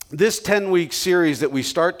This 10-week series that we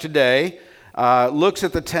start today looks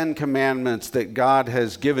at the 10 commandments that God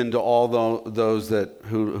has given to all those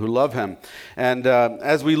who love him. And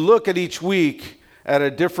as we look at each week at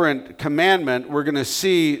a different commandment, we're going to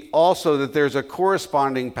see also that there's a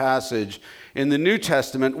corresponding passage in the New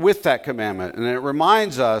Testament with that commandment. And it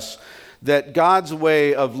reminds us that God's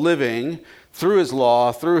way of living through his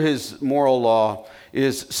law, through his moral law,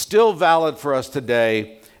 is still valid for us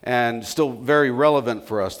today and still very relevant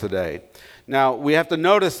for us today. Now, we have to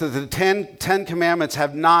notice that the 10 commandments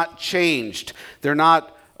have not changed. They've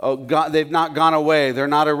not gone away. They're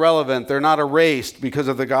not irrelevant. They're not erased because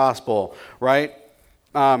of the gospel, right?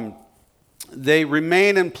 They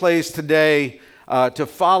remain in place today to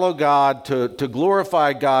follow God, to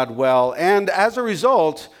glorify God well, and as a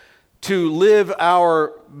result, to live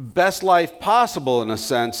our best life possible, in a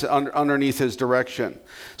sense, underneath his direction.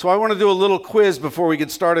 So I want to do a little quiz before we get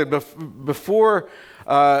started. Before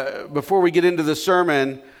we get into the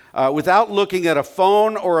sermon, without looking at a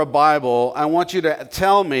phone or a Bible, I want you to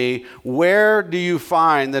tell me, where do you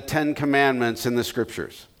find the 10 commandments in the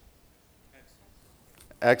scriptures?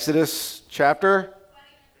 Exodus chapter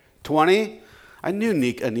 20? I knew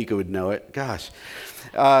Anika would know it. Gosh.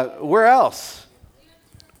 Where else?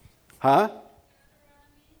 Huh?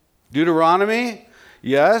 Deuteronomy?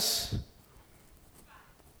 Yes.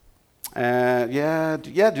 Yeah,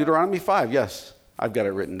 Deuteronomy 5, yes. I've got it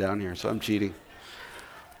written down here, so I'm cheating.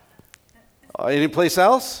 Any place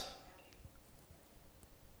else?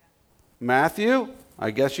 Matthew? I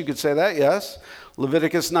guess you could say that, yes.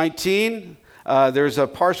 Leviticus 19. There's a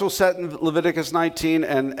partial set in Leviticus 19,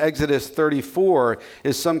 and Exodus 34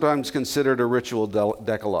 is sometimes considered a ritual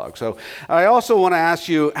decalogue. So I also want to ask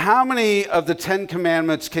you, how many of the 10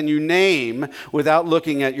 commandments can you name without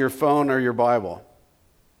looking at your phone or your Bible?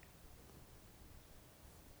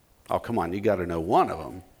 Oh, come on, you got to know one of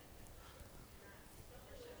them.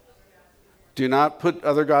 Do not put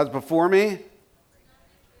other gods before me.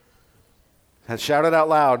 Shout it out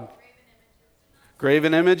loud.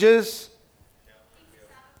 Graven images.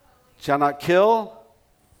 Shall not kill.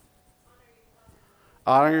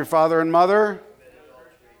 Honor your father and mother.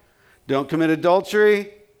 Don't commit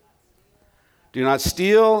adultery. Do not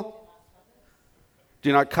steal.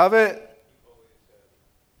 Do not covet.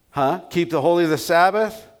 Keep the holy of the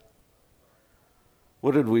Sabbath.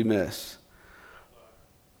 What did we miss?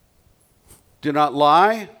 Do not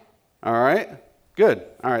lie. All right. Good.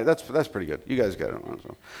 All right. That's pretty good. You guys got it.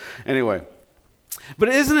 Anyway. But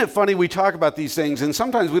isn't it funny, we talk about these things and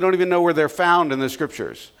sometimes we don't even know where they're found in the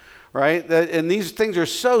scriptures, right? And these things are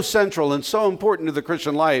so central and so important to the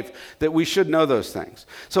Christian life that we should know those things.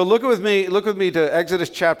 So look with me to Exodus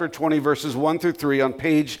chapter 20, verses 1 through 3 on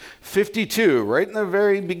page 52, right in the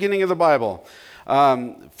very beginning of the Bible.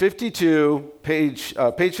 Page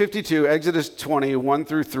 52, Exodus 20, 1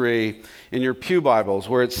 through 3 in your pew Bibles,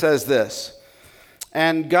 where it says this.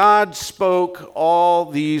 And God spoke all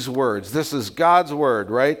these words. This is God's word,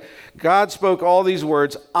 right? God spoke all these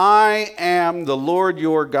words. I am the Lord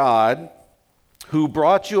your God who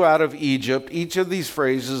brought you out of Egypt. Each of these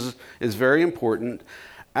phrases is very important.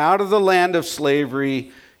 Out of the land of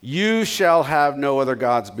slavery, you shall have no other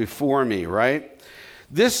gods before me, right?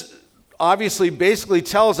 This obviously basically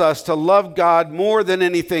tells us to love God more than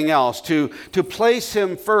anything else, to place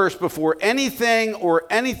him first before anything or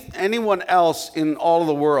anyone else in all of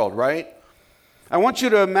the world, right? I want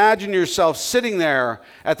you to imagine yourself sitting there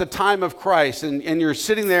at the time of Christ, and you're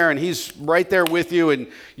sitting there and he's right there with you, and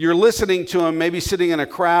you're listening to him, maybe sitting in a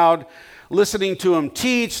crowd, listening to him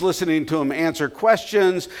teach, listening to him answer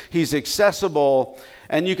questions. He's accessible,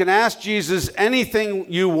 and you can ask Jesus anything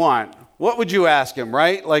you want. What would you ask him,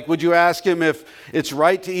 right? Like, would you ask him if it's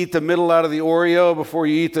right to eat the middle out of the Oreo before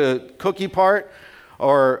you eat the cookie part?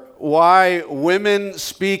 Or why women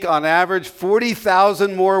speak on average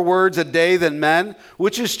 40,000 more words a day than men?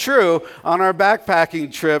 Which is true. On our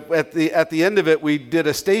backpacking trip, at the end of it, we did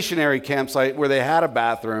a stationary campsite where they had a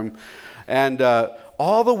bathroom. And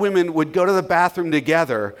all the women would go to the bathroom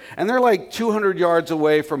together, and they're like 200 yards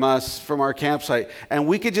away from us, from our campsite, and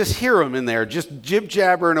we could just hear them in there, just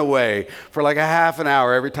jib-jabbering away for like a half an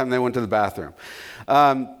hour every time they went to the bathroom.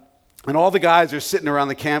 And all the guys are sitting around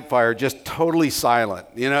the campfire just totally silent.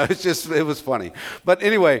 It was funny. But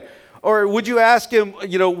anyway, or would you ask him,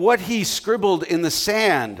 what he scribbled in the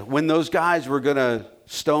sand when those guys were going to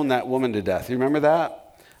stone that woman to death? You remember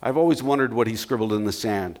that? I've always wondered what he scribbled in the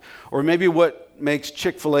sand. Or maybe what makes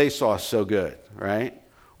Chick-fil-A sauce so good, right?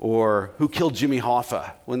 Or who killed Jimmy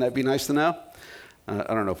Hoffa? Wouldn't that be nice to know?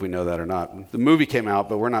 I don't know if we know that or not. The movie came out,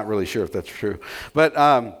 but we're not really sure if that's true. But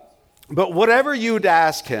whatever you'd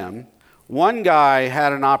ask him, One guy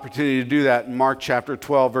had an opportunity to do that in Mark chapter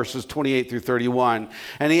 12, verses 28 through 31.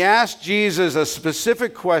 And he asked Jesus a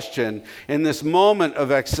specific question in this moment of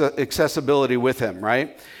accessibility with him,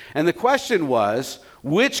 right? And the question was,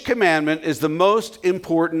 which commandment is the most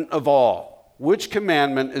important of all? Which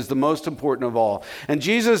commandment is the most important of all? And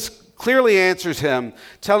Jesus clearly answers him,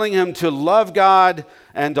 telling him to love God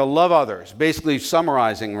and to love others, basically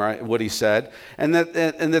summarizing what he said, and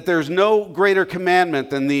that there's no greater commandment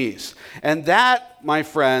than these. And that, my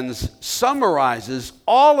friends, summarizes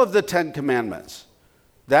all of the 10 commandments,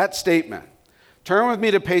 that statement. Turn with me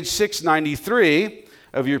to page 693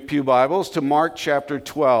 of your pew Bibles to Mark chapter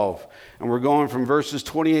 12. And we're going from verses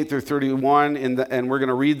 28 through 31, and we're going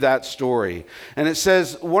to read that story. And it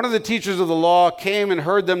says, one of the teachers of the law came and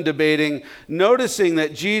heard them debating. Noticing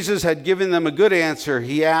that Jesus had given them a good answer,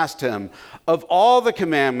 he asked him, of all the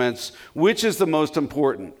commandments, which is the most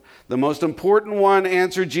important? The most important one,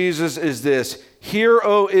 answered Jesus, is this: Hear,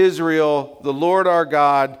 O Israel, the Lord our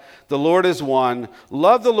God, the Lord is one.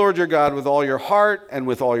 Love the Lord your God with all your heart and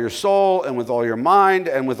with all your soul and with all your mind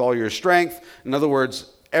and with all your strength. In other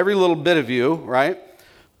words, every little bit of you, right?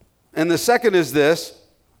 And the second is this: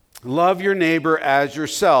 love your neighbor as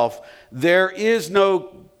yourself. There is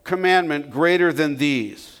no commandment greater than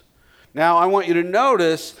these. Now, I want you to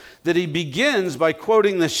notice that he begins by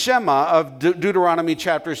quoting the Shema of Deuteronomy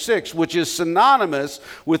chapter 6, which is synonymous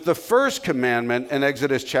with the first commandment in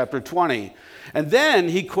Exodus chapter 20. And then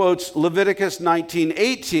he quotes Leviticus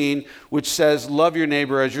 19:18, which says, love your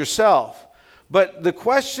neighbor as yourself. But the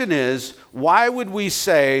question is, why would we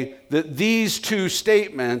say that these two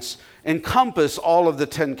statements encompass all of the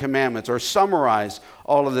 10 commandments or summarize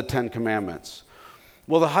all of the 10 commandments?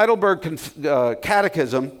 Well, the Heidelberg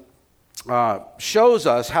Catechism shows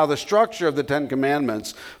us how the structure of the 10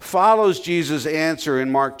 commandments follows Jesus' answer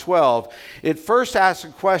in Mark 12. It first asks a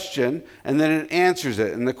question and then it answers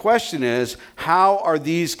it. And the question is, how are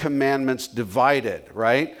these commandments divided,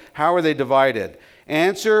 right? How are they divided?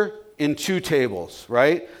 Answer: in two tables,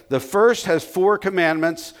 right? The first has 4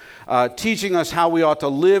 commandments teaching us how we ought to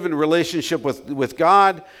live in relationship with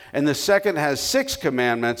God. And the second has 6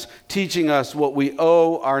 commandments teaching us what we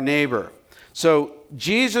owe our neighbor. So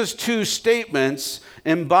Jesus' 2 statements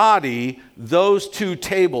embody those 2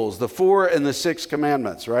 tables, the 4 and the 6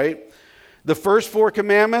 commandments, right? The first 4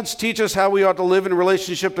 commandments teach us how we ought to live in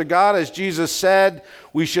relationship to God. As Jesus said,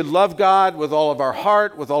 we should love God with all of our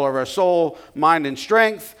heart, with all of our soul, mind, and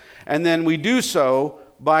strength. And then we do so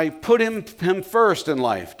by putting him first in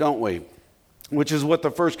life, don't we? Which is what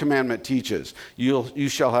the first commandment teaches. You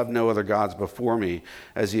shall have no other gods before me,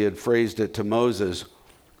 as he had phrased it to Moses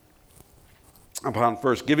upon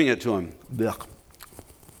first giving it to him. Blech.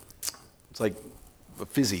 It's like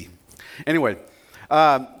fizzy. Anyway,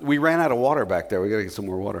 we ran out of water back there. We got to get some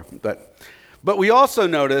more water. But we also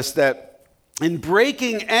noticed that in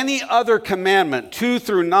breaking any other commandment, 2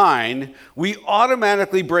 through 9, we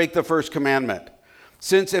automatically break the first commandment.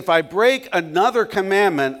 Since if I break another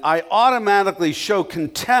commandment, I automatically show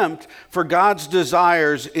contempt for God's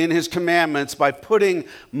desires in his commandments by putting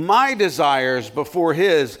my desires before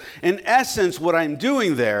his. In essence, what I'm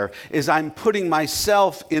doing there is I'm putting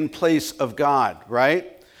myself in place of God,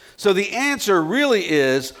 right? So the answer really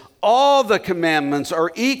is, all the commandments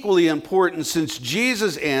are equally important, since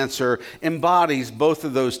Jesus' answer embodies both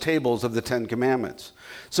of those tables of the 10 commandments.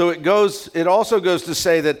 So it also goes to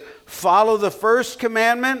say that follow the first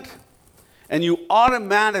commandment and you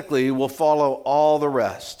automatically will follow all the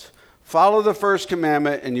rest. Follow the first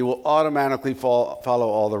commandment and you will automatically follow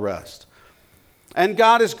all the rest. And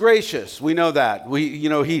God is gracious. We know that.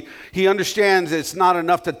 He understands it's not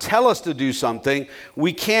enough to tell us to do something.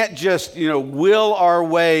 We can't just, will our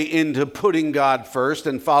way into putting God first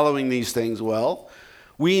and following these things well.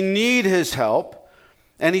 We need his help,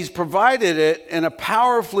 and he's provided it in a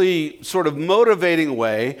powerfully sort of motivating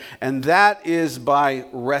way, and that is by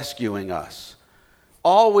rescuing us.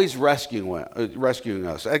 Always rescuing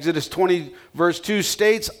us. Exodus 20 verse 2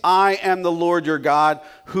 states, I am the Lord your God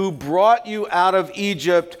who brought you out of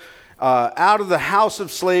Egypt, out of the house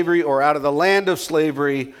of slavery, or out of the land of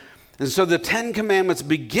slavery. And so the 10 commandments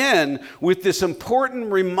begin with this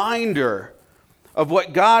important reminder of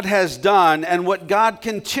what God has done and what God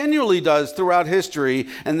continually does throughout history,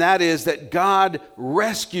 and that is that God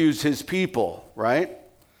rescues his people, right?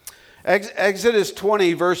 Exodus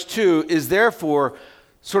 20 verse 2 is therefore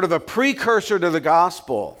sort of a precursor to the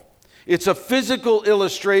gospel. It's a physical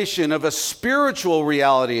illustration of a spiritual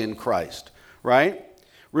reality in Christ, right?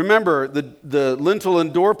 Remember, the lintel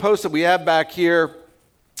and doorpost that we have back here,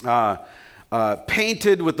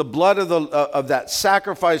 painted with the blood of that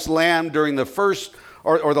sacrificed lamb during the first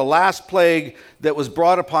or the last plague that was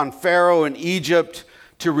brought upon Pharaoh in Egypt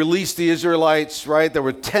to release the Israelites, right? There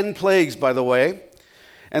were 10 plagues, by the way.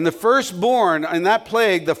 And the firstborn, in that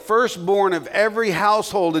plague, the firstborn of every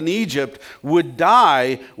household in Egypt would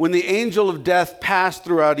die when the angel of death passed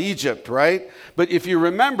throughout Egypt, right? But if you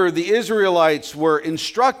remember, the Israelites were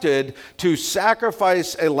instructed to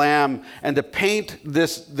sacrifice a lamb and to paint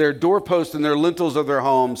their doorposts and their lintels of their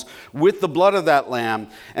homes with the blood of that lamb.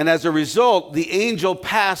 And as a result, the angel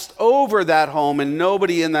passed over that home and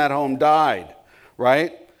nobody in that home died,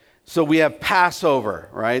 right? So we have Passover,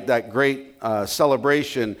 right? That great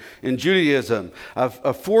celebration in Judaism,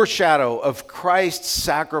 a foreshadow of Christ's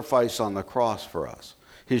sacrifice on the cross for us,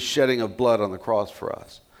 his shedding of blood on the cross for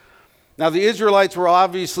us. Now, the Israelites were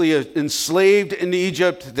obviously enslaved in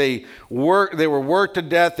Egypt. They were worked to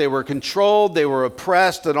death. They were controlled. They were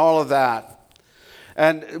oppressed and all of that.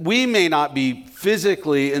 And we may not be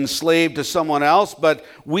physically enslaved to someone else, but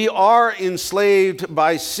we are enslaved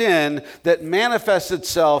by sin that manifests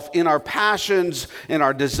itself in our passions, in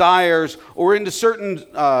our desires, or into certain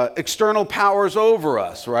external powers over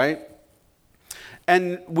us, right?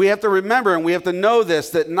 And we have to remember, and we have to know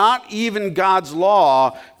this, that not even God's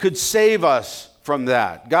law could save us from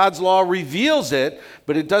that. God's law reveals it,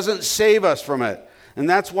 but it doesn't save us from it. And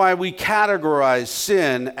that's why we categorize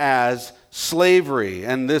sin as slavery.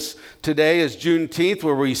 And this today is Juneteenth,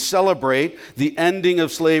 where we celebrate the ending of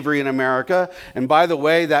slavery in America. And by the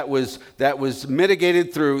way, that was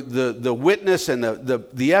mitigated through the witness and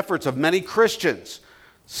the efforts of many Christians,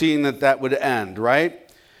 seeing that would end, right?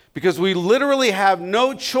 Because we literally have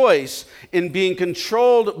no choice in being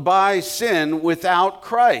controlled by sin without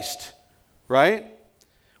Christ, right?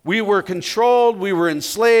 We were controlled, we were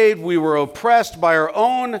enslaved, we were oppressed by our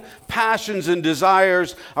own passions and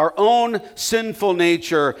desires, our own sinful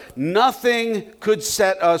nature. Nothing could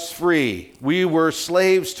set us free. We were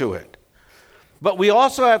slaves to it. But we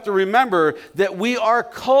also have to remember that we are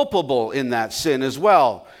culpable in that sin as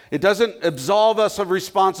well. It doesn't absolve us of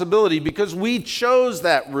responsibility because we chose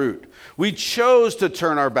that route. We chose to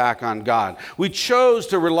turn our back on God. We chose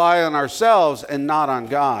to rely on ourselves and not on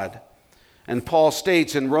God. And Paul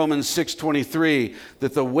states in Romans 6:23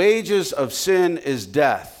 that the wages of sin is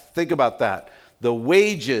death. Think about that. The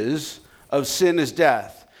wages of sin is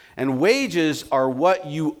death. And wages are what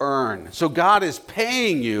you earn. So God is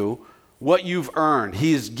paying you what you've earned.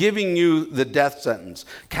 He is giving you the death sentence,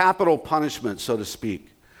 capital punishment, so to speak.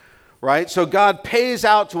 Right? So God pays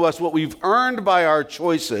out to us what we've earned by our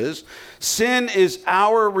choices. Sin is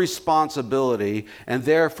our responsibility, and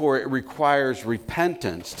therefore it requires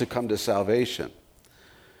repentance to come to salvation.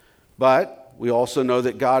 But we also know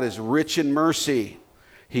that God is rich in mercy.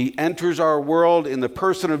 He enters our world in the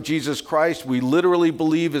person of Jesus Christ. We literally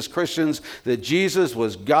believe as Christians that Jesus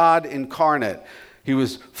was God incarnate. He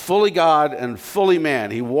was fully God and fully man.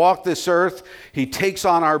 He walked this earth. He takes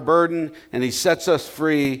on our burden, and he sets us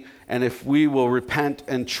free. And if we will repent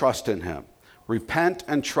and trust in him. Repent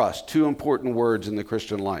and trust, two important words in the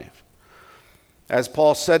Christian life. As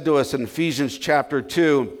Paul said to us in Ephesians chapter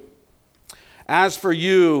 2, as for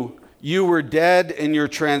you, you were dead in your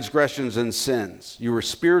transgressions and sins. You were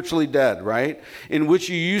spiritually dead, right? In which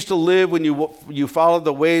you used to live when you followed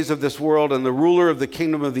the ways of this world and the ruler of the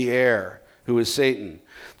kingdom of the air, who is Satan,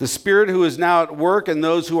 the spirit who is now at work in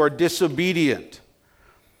those who are disobedient.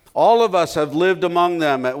 All of us have lived among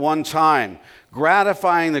them at one time,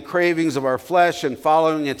 gratifying the cravings of our flesh and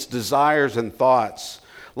following its desires and thoughts.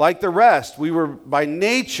 Like the rest, we were by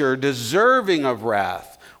nature deserving of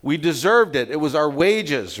wrath. We deserved it. It was our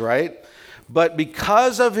wages, right? But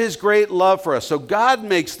because of his great love for us, so God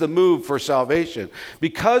makes the move for salvation.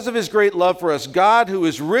 Because of his great love for us, God, who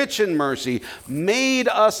is rich in mercy, made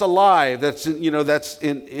us alive.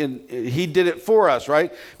 He did it for us,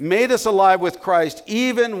 right? Made us alive with Christ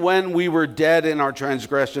even when we were dead in our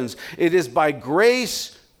transgressions. It is by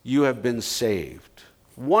grace you have been saved.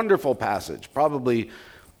 Wonderful passage. Probably,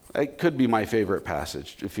 it could be my favorite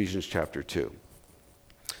passage, Ephesians chapter 2.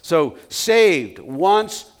 So saved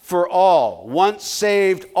once for all. Once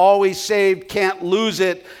saved, always saved, can't lose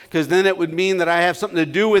it, because then it would mean that I have something to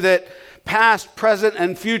do with it. Past, present,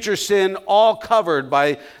 and future sin, all covered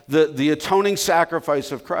by the atoning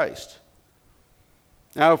sacrifice of Christ.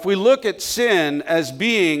 Now, if we look at sin as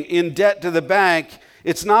being in debt to the bank,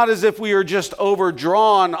 it's not as if we are just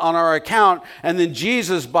overdrawn on our account and then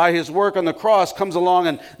Jesus, by his work on the cross, comes along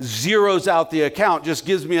and zeroes out the account, just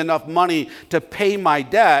gives me enough money to pay my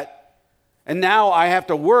debt. And now I have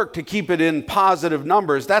to work to keep it in positive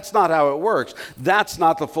numbers. That's not how it works. That's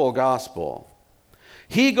not the full gospel.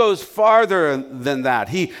 He goes farther than that.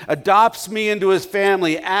 He adopts me into his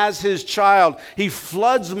family as his child. He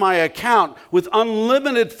floods my account with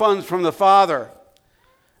unlimited funds from the Father.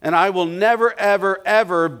 And I will never, ever,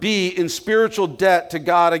 ever be in spiritual debt to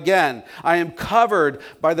God again. I am covered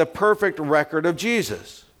by the perfect record of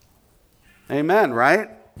Jesus. Amen, right?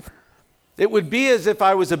 It would be as if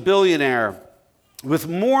I was a billionaire with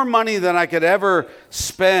more money than I could ever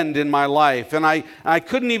spend in my life. And I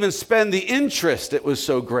couldn't even spend the interest. It was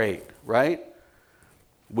so great, right?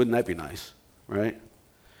 Wouldn't that be nice, right?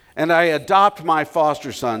 And I adopt my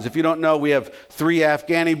foster sons. If you don't know, we have 3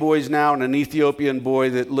 Afghani boys now and an Ethiopian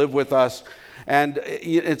boy that live with us. And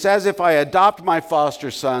it's as if I adopt my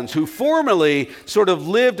foster sons who formerly sort of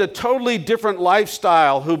lived a totally different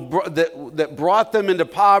lifestyle that brought them into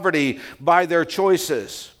poverty by their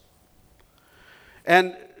choices.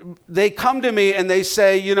 And they come to me and they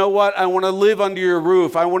say, you know what, I want to live under your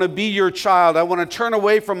roof. I want to be your child. I want to turn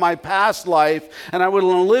away from my past life, and I want to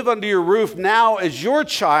live under your roof now as your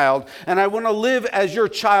child, and I want to live as your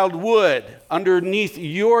child would, underneath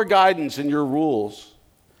your guidance and your rules.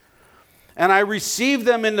 And I receive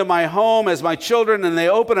them into my home as my children, and they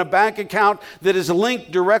open a bank account that is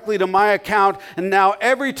linked directly to my account. And now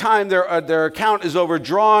every time their account is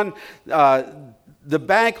overdrawn, the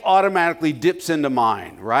bank automatically dips into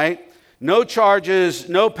mine, right? No charges,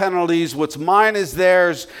 no penalties. What's mine is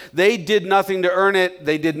theirs. They did nothing to earn it.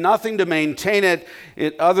 They did nothing to maintain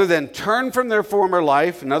it other than turn from their former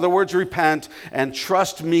life, in other words, repent, and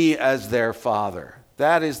trust me as their father.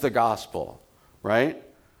 That is the gospel, right?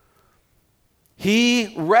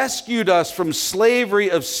 He rescued us from slavery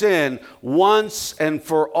of sin once and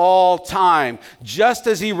for all time, just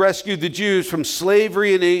as he rescued the Jews from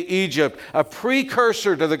slavery in Egypt, a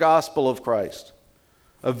precursor to the gospel of Christ,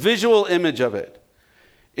 a visual image of it.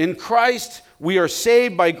 In Christ, we are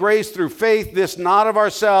saved by grace through faith, this not of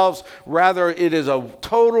ourselves, rather it is a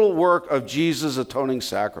total work of Jesus' atoning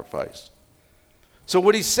sacrifice. So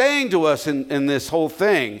what he's saying to us in this whole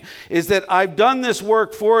thing is that I've done this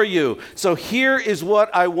work for you. So here is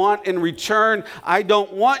what I want in return. I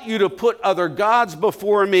don't want you to put other gods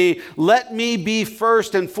before me. Let me be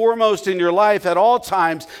first and foremost in your life at all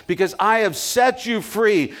times, because I have set you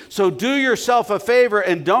free. So do yourself a favor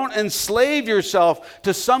and don't enslave yourself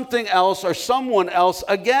to something else or someone else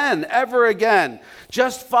again, ever again.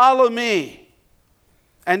 Just follow me.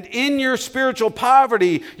 And in your spiritual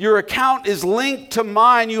poverty, your account is linked to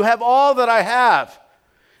mine. You have all that I have.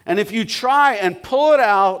 And if you try and pull it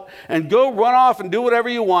out and go run off and do whatever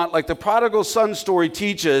you want, like the prodigal son story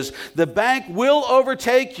teaches, the bank will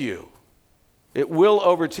overtake you. It will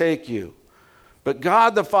overtake you. But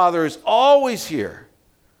God the Father is always here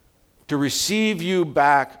to receive you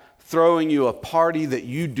back, throwing you a party that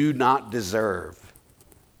you do not deserve.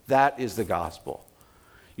 That is the gospel.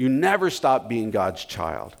 You never stop being God's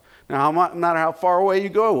child. Now, no matter how far away you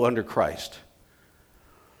go under Christ.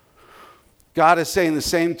 God is saying the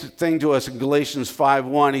same thing to us in Galatians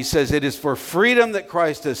 5:1. He says, it is for freedom that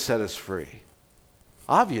Christ has set us free.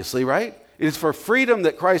 Obviously, right? It is for freedom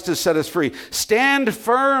that Christ has set us free. Stand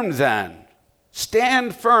firm then.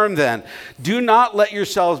 Stand firm then. Do not let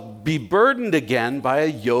yourselves be burdened again by a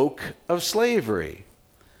yoke of slavery.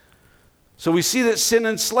 So we see that sin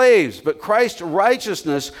enslaves, but Christ's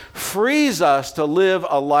righteousness frees us to live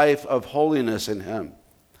a life of holiness in him.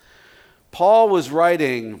 Paul was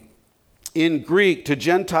writing in Greek to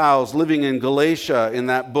Gentiles living in Galatia in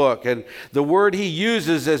that book. And the word he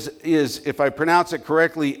uses is, if I pronounce it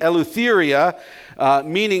correctly, eleutheria,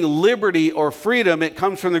 meaning liberty or freedom. It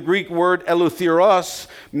comes from the Greek word eleutheros,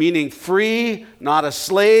 meaning free, not a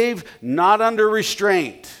slave, not under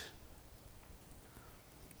restraint.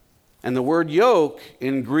 And the word yoke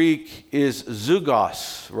in Greek is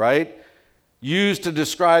zugos, right? Used to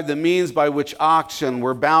describe the means by which oxen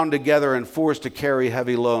were bound together and forced to carry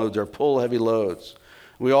heavy loads or pull heavy loads.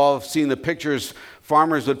 We all have seen the pictures.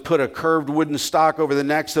 Farmers would put a curved wooden stock over the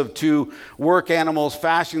necks of 2 work animals,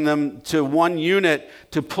 fashioning them to one unit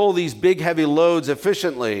to pull these big heavy loads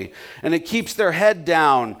efficiently. And it keeps their head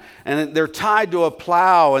down, and they're tied to a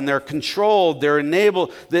plow, and they're controlled. That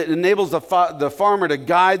enables the farmer to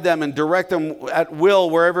guide them and direct them at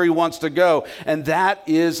will wherever he wants to go. And that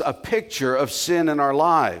is a picture of sin in our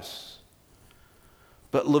lives.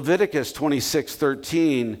 But Leviticus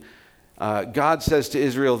 26:13, God says to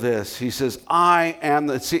Israel this. He says,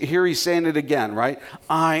 here he's saying it again, right?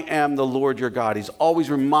 I am the Lord your God. He's always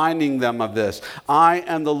reminding them of this. I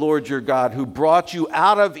am the Lord your God who brought you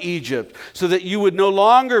out of Egypt so that you would no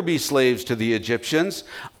longer be slaves to the Egyptians.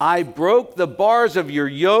 I broke the bars of your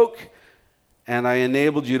yoke and I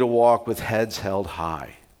enabled you to walk with heads held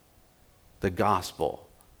high. The gospel.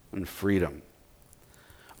 and freedom.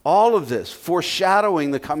 All of this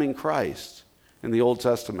foreshadowing the coming Christ in the Old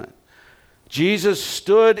Testament. Jesus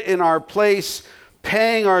stood in our place,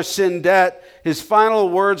 paying our sin debt. His final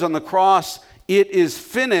words on the cross, "It is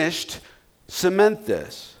finished," cement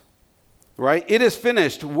this. Right? It is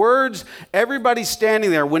finished. Words, everybody standing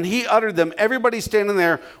there, when he uttered them, everybody standing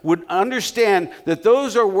there would understand that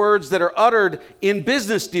those are words that are uttered in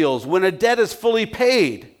business deals when a debt is fully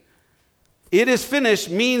paid. It is finished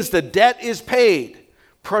means the debt is paid.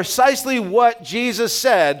 Precisely what Jesus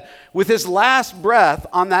said with his last breath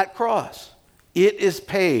on that cross. It is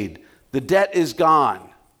paid. The debt is gone.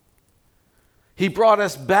 He brought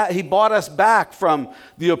us back. He bought us back from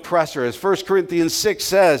the oppressor. As 1 Corinthians 6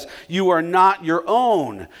 says, you are not your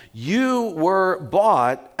own. You were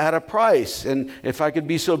bought at a price. And if I could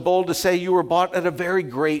be so bold to say, you were bought at a very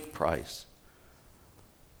great price.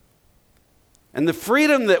 And the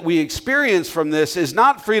freedom that we experience from this is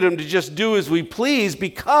not freedom to just do as we please,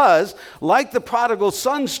 because like the prodigal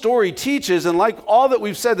son story teaches, and like all that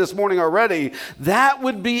we've said this morning already, that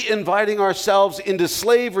would be inviting ourselves into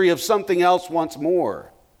slavery of something else once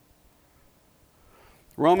more.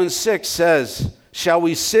 Romans 6 says, shall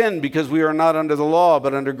we sin because we are not under the law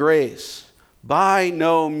but under grace? By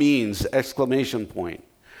no means! Exclamation point.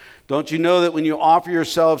 Don't you know that when you offer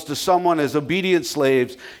yourselves to someone as obedient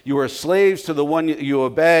slaves, you are slaves to the one you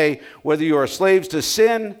obey, whether you are slaves to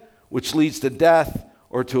sin, which leads to death,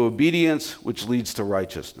 or to obedience, which leads to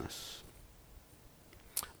righteousness?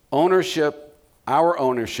 Ownership, our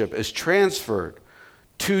ownership, is transferred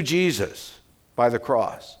to Jesus by the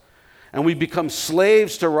cross, and we become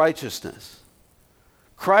slaves to righteousness.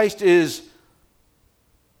 Christ is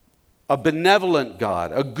a benevolent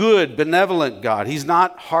God, a good, benevolent God. He's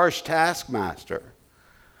not harsh taskmaster.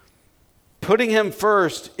 Putting him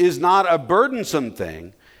first is not a burdensome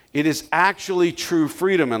thing. It is actually true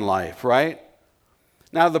freedom in life, right?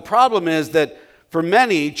 Now, the problem is that for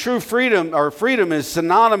many, true freedom or freedom is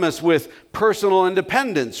synonymous with personal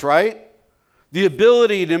independence, right? The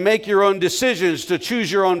ability to make your own decisions, to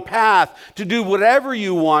choose your own path, to do whatever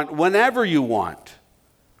you want, whenever you want.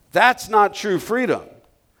 That's not true freedom.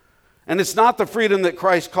 And it's not the freedom that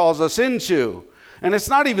Christ calls us into. And it's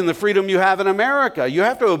not even the freedom you have in America. You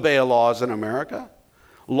have to obey laws in America.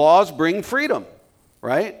 Laws bring freedom,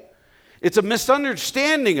 right? It's a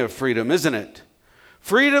misunderstanding of freedom, isn't it?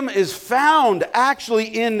 Freedom is found actually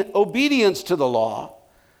in obedience to the law,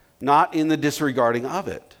 not in the disregarding of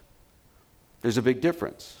it. There's a big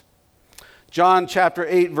difference. John chapter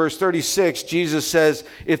 8, verse 36, Jesus says,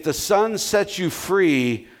 if the Son sets you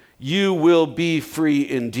free, you will be free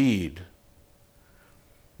indeed.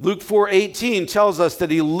 Luke 4:18 tells us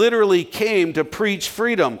that he literally came to preach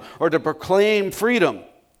freedom or to proclaim freedom.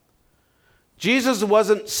 Jesus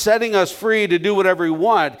wasn't setting us free to do whatever we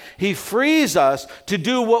want. He frees us to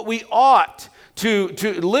do what we ought, to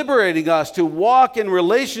liberating us to walk in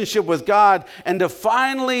relationship with God and to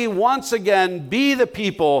finally, once again, be the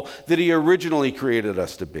people that he originally created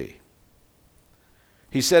us to be.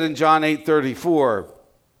 He said in John 8:34,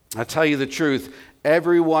 I tell you the truth,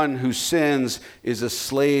 everyone who sins is a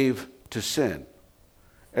slave to sin.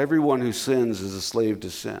 Everyone who sins is a slave to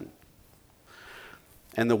sin.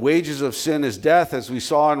 And the wages of sin is death, as we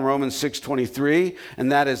saw in Romans 6:23,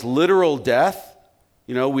 and that is literal death.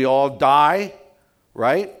 You know, we all die,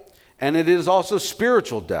 right? And it is also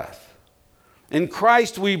spiritual death. In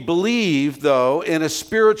Christ we believe, though, in a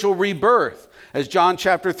spiritual rebirth. As John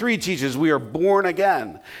chapter 3 teaches, we are born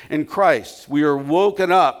again in Christ. We are woken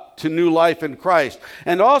up to new life in Christ.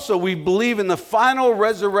 And also we believe in the final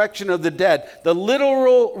resurrection of the dead, the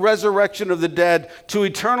literal resurrection of the dead to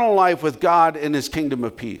eternal life with God in his kingdom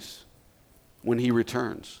of peace when he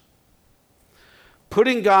returns.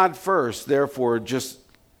 Putting God first, therefore, just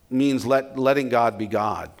means letting God be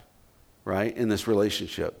God, right, in this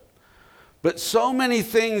relationship. But so many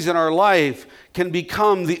things in our life can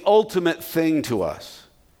become the ultimate thing to us,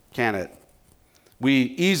 can it? We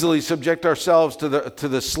easily subject ourselves to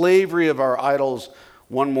the slavery of our idols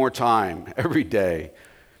one more time every day.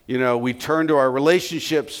 You know, we turn to our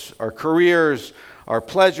relationships, our careers, our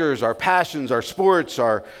pleasures, our passions, our sports,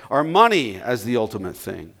 our money as the ultimate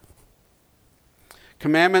thing.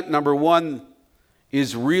 Commandment number 1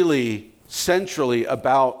 is really centrally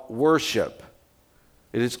about worship.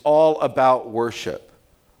 It is all about worship.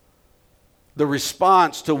 The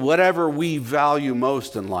response to whatever we value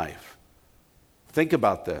most in life. Think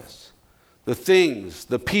about this. The things,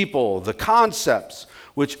 the people, the concepts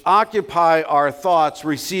which occupy our thoughts,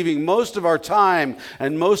 receiving most of our time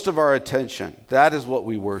and most of our attention. That is what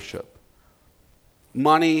we worship.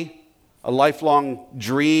 Money, a lifelong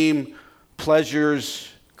dream, pleasures,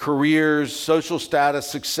 careers, social status,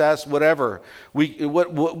 success, whatever.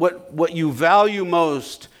 What you value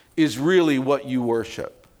most is really what you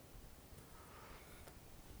worship.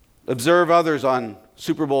 Observe others on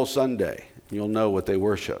Super Bowl Sunday. You'll know what they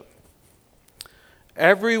worship.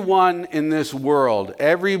 Everyone in this world,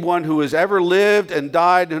 everyone who has ever lived and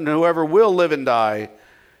died and whoever will live and die,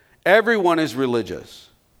 everyone is religious.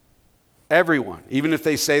 Everyone, even if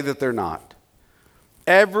they say that they're not.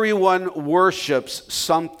 Everyone worships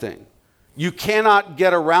something. You cannot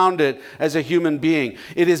get around it as a human being.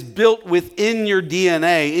 It is built within your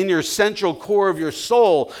DNA, in your central core of your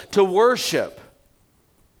soul, to worship.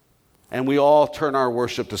 And we all turn our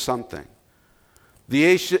worship to something. The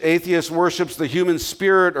atheist worships the human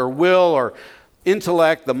spirit or will or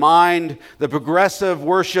intellect, the mind. The progressive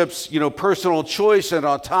worships, personal choice and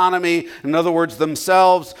autonomy. In other words,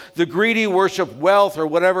 themselves. The greedy worship wealth or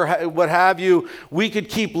what have you. We could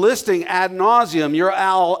keep listing ad nauseum. You're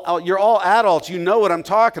all adults. You know what I'm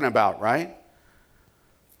talking about, right?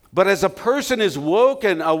 But as a person is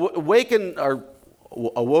awakened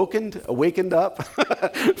up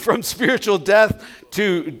from spiritual death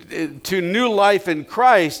to new life in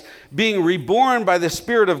Christ, being reborn by the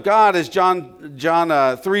Spirit of God, as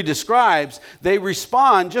John 3 describes, they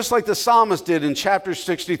respond just like the psalmist did in chapter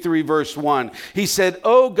 63, verse 1. He said,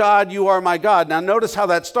 "Oh God, you are my God." Now notice how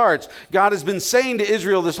that starts. God has been saying to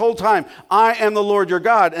Israel this whole time, "I am the Lord your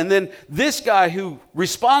God." And then this guy who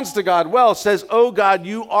responds to God well says, "Oh God,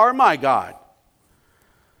 you are my God.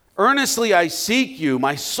 Earnestly I seek you.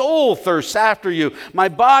 My soul thirsts after you. My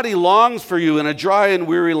body longs for you in a dry and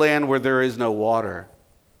weary land where there is no water."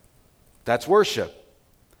 That's worship.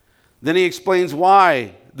 Then he explains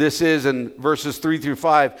why this is in verses 3 through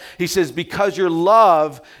 5. He says, "Because your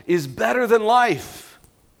love is better than life.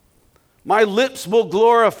 My lips will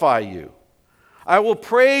glorify you. I will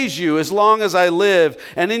praise you as long as I live,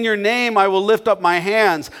 and in your name I will lift up my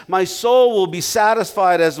hands. My soul will be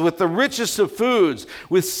satisfied as with the richest of foods.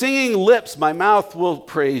 With singing lips my mouth will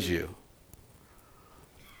praise you."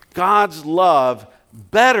 God's love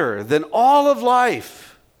better than all of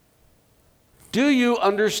life. Do you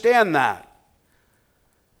understand that?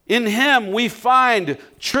 In Him we find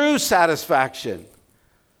true satisfaction.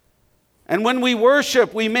 And when we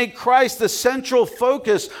worship, we make Christ the central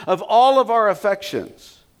focus of all of our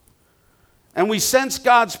affections. And we sense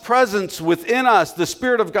God's presence within us, the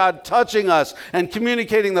Spirit of God touching us and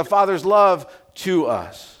communicating the Father's love to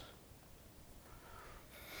us.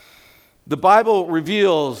 The Bible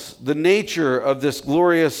reveals the nature of this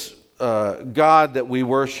glorious God that we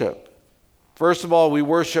worship. First of all, we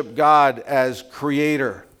worship God as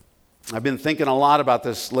creator. I've been thinking a lot about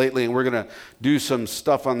this lately, and we're going to do some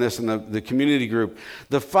stuff on this in the community group.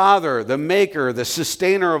 The Father, the Maker, the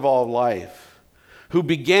Sustainer of all life, who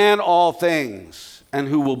began all things and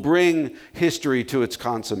who will bring history to its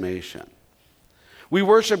consummation. We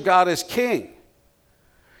worship God as King,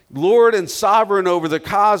 Lord and sovereign over the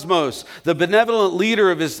cosmos, the benevolent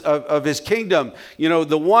leader of his kingdom,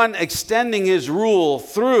 the one extending his rule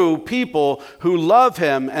through people who love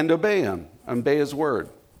him and obey his word.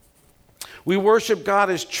 We worship God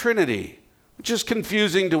as Trinity, which is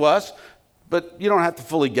confusing to us, but you don't have to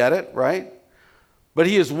fully get it, right? But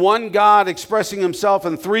He is one God expressing Himself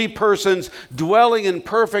in three persons, dwelling in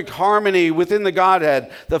perfect harmony within the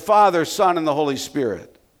Godhead, the Father, Son, and the Holy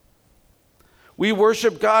Spirit. We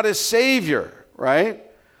worship God as Savior, right?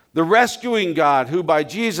 The rescuing God who by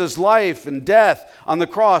Jesus' life and death on the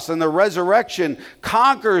cross and the resurrection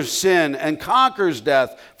conquers sin and conquers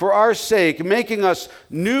death for our sake, making us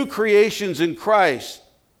new creations in Christ.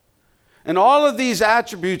 And all of these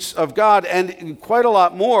attributes of God and quite a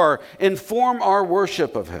lot more inform our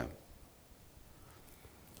worship of Him.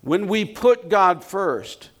 When we put God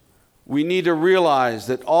first, we need to realize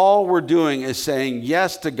that all we're doing is saying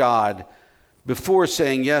yes to God before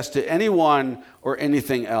saying yes to anyone or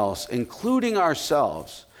anything else, including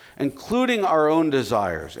ourselves, including our own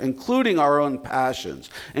desires, including our own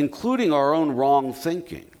passions, including our own wrong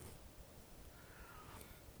thinking.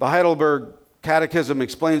 The Heidelberg Catechism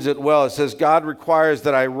explains it well. It says, God requires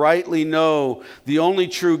that I rightly know the only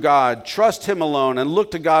true God, trust Him alone, and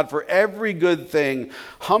look to God for every good thing,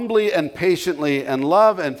 humbly and patiently, and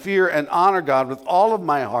love and fear and honor God with all of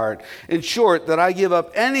my heart. In short, that I give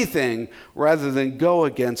up anything rather than go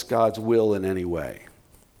against God's will in any way.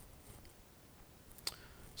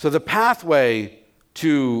 So the pathway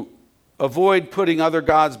to avoid putting other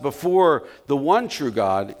gods before the one true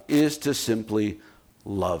God is to simply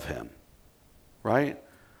love Him. Right?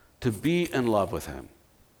 To be in love with Him.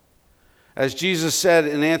 As Jesus said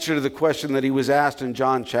in answer to the question that He was asked in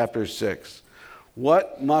John chapter 6,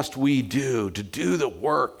 What must we do to do the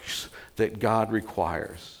works that God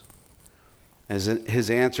requires? As his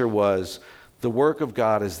answer was, the work of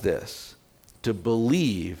God is this, to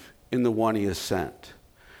believe in the one he has sent.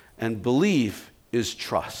 And belief is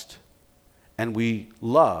trust. And we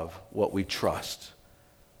love what we trust.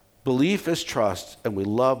 Belief is trust, and we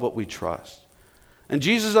love what we trust. And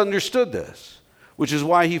Jesus understood this, which is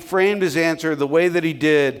why he framed his answer the way that he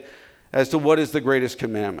did as to what is the greatest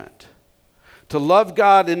commandment. To love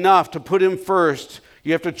God enough to put him first,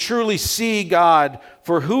 you have to truly see God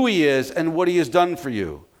for who he is and what he has done for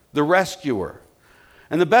you, the rescuer.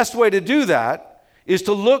 And the best way to do that is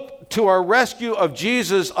to look to our rescue of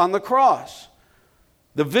Jesus on the cross.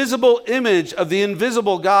 The visible image of the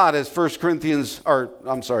invisible God, as Colossians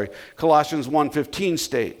 1:15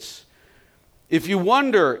 states. If you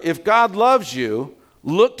wonder if God loves you,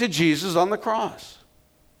 look to Jesus on the cross.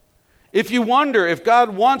 If you wonder if God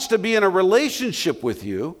wants to be in a relationship with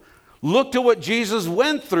you, look to what Jesus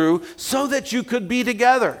went through so that you could be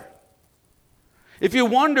together. If you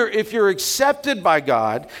wonder if you're accepted by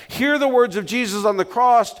God, hear the words of Jesus on the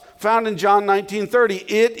cross found in John 19:30.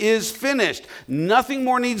 It is finished. Nothing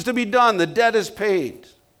more needs to be done. The debt is paid.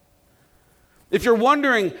 If you're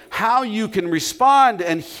wondering how you can respond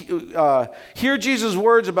and hear Jesus'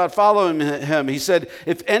 words about following him, he said,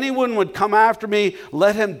 if anyone would come after me,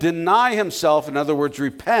 let him deny himself, in other words,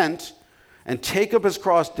 repent, and take up his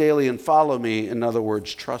cross daily and follow me, in other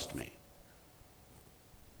words, trust me.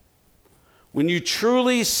 When you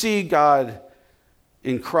truly see God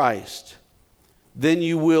in Christ, then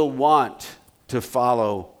you will want to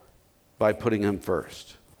follow by putting him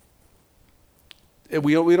first.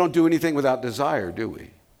 We don't do anything without desire, do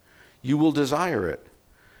we? You will desire it.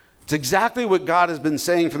 It's exactly what God has been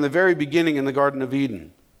saying from the very beginning in the Garden of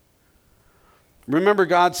Eden. Remember,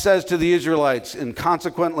 God says to the Israelites, and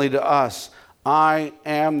consequently to us, I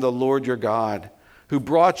am the Lord your God, who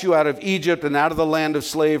brought you out of Egypt and out of the land of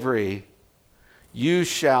slavery. You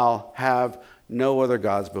shall have no other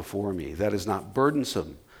gods before me. That is not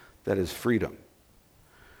burdensome. That is freedom.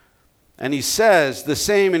 And he says the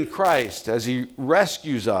same in Christ as he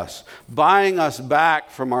rescues us, buying us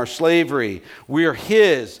back from our slavery. We are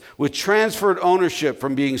his with transferred ownership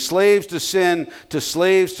from being slaves to sin to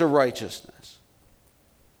slaves to righteousness.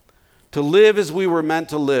 To live as we were meant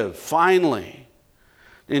to live, finally,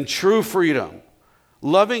 in true freedom,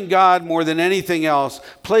 loving God more than anything else,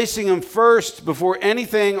 placing him first before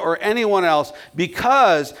anything or anyone else,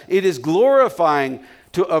 because it is glorifying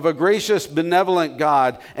of a gracious, benevolent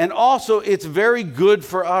God, and also it's very good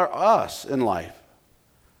for us in life.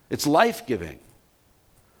 It's life-giving.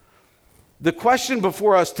 The question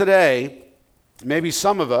before us today, maybe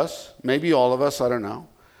some of us, maybe all of us, I don't know,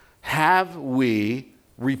 have we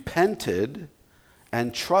repented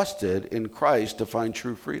and trusted in Christ to find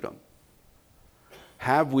true freedom?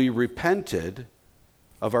 Have we repented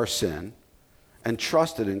of our sin and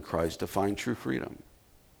trusted in Christ to find true freedom?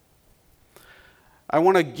 I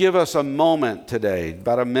want to give us a moment today,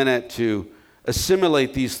 about a minute, to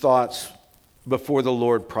assimilate these thoughts before the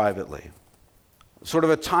Lord privately. Sort of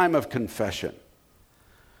a time of confession.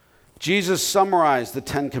 Jesus summarized the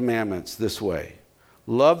 10 Commandments this way.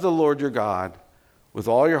 Love the Lord your God with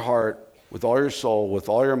all your heart, with all your soul, with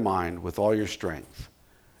all your mind, with all your strength,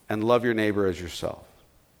 and love your neighbor as yourself.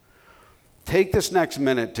 Take this next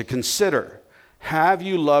minute to consider, have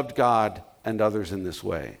you loved God and others in this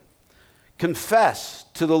way? Confess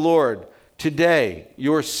to the Lord today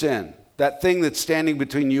your sin, that thing that's standing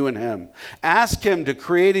between you and him. Ask him to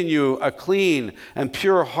create in you a clean and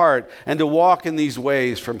pure heart and to walk in these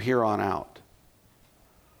ways from here on out.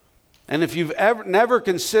 And if you've never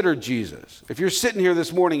considered Jesus, if you're sitting here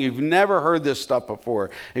this morning, you've never heard this stuff before,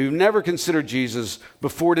 and you've never considered Jesus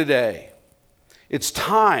before today, it's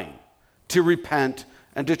time to repent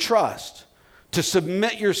and to trust, to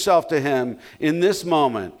submit yourself to him in this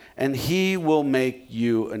moment, and he will make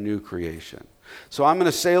you a new creation. So I'm going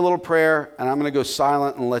to say a little prayer, and I'm going to go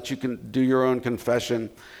silent and let you do your own confession,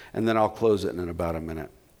 and then I'll close it in about a minute.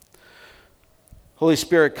 Holy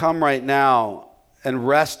Spirit, come right now and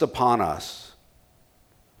rest upon us.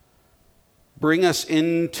 Bring us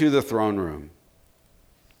into the throne room.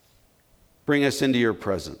 Bring us into your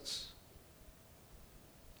presence.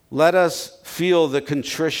 Let us feel the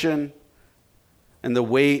contrition and the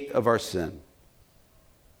weight of our sin.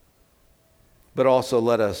 But also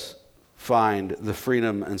let us find the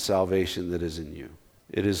freedom and salvation that is in you.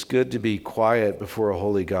 It is good to be quiet before a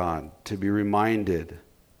holy God, to be reminded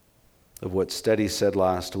of what Steady said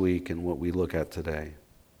last week and what we look at today.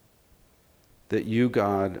 That you,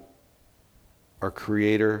 God, are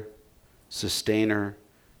creator, sustainer,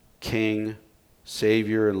 king,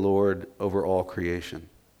 Savior and Lord over all creation.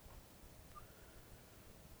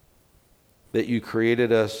 That you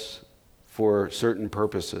created us for certain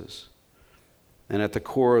purposes. And at the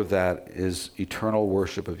core of that is eternal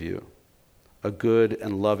worship of you, a good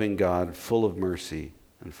and loving God full of mercy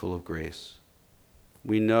and full of grace.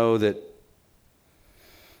 We know that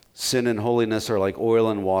sin and holiness are like oil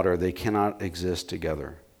and water. They cannot exist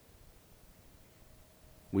together.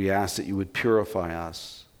 We ask that you would purify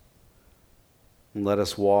us and let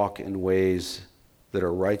us walk in ways that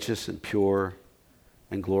are righteous and pure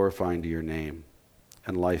and glorifying to your name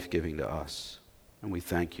and life-giving to us. And we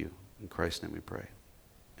thank you. In Christ's name we pray.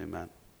 Amen.